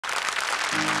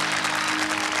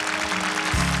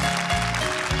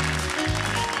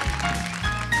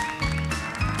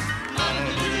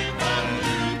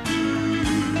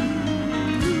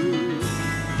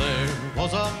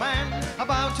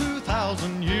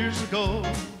years ago.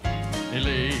 He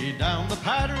laid down the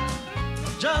pattern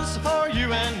just for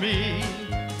you and me.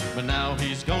 But now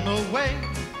he's gone away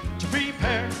to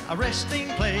prepare a resting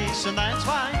place, and that's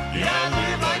why you gotta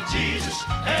live like Jesus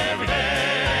every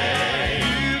day.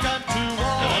 You got to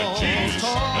walk like Jesus,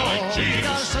 tall. like Jesus, You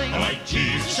gotta sing, like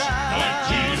Jesus, shout, like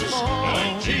Jesus,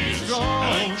 like Jesus, grow.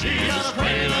 like Jesus. You gotta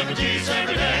pray like Jesus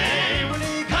every day. When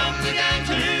he Come again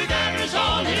together is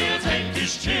all he'll take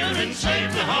his children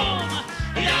safely home.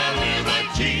 You gotta live like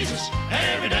Jesus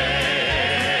every day.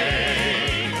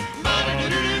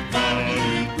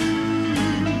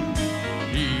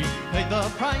 He paid the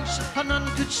price, and none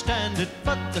could stand it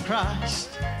but the Christ.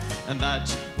 And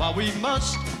that's why we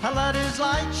must let his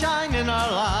light shine in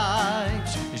our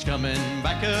lives. He's coming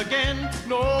back again,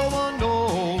 no one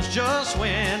knows just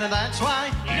when, and that's why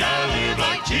You gotta live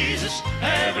like Jesus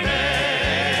every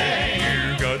day.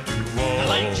 You got to walk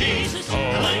Like Jesus, tall.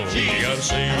 like Jesus, You gotta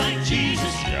sing, like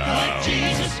Jesus, like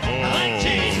Jesus, like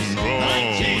Jesus, like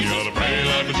Jesus. You gotta pray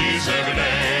like Jesus every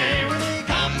day. When he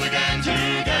come again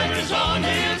together is on,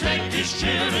 he'll take his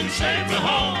children safely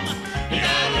home. You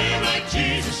gotta live like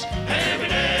Jesus every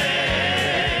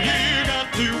day. You got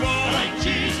to walk Like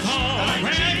Jesus, like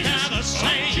Pray, Jesus, gotta sing,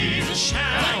 like Jesus,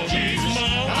 shout, like Jesus,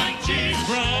 moan, like Jesus,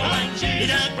 groan. like You Jesus.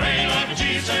 gotta Pray like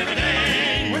Jesus every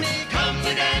day. When he comes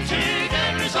again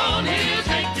together is on, he'll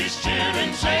take his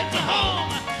children safely home.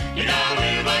 You gotta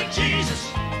live like Jesus.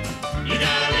 You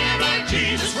gotta live like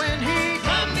Jesus. when he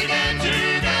Come again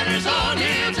together is on,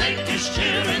 he'll take his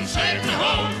children safely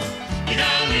home. You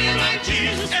gotta live like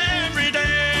Jesus every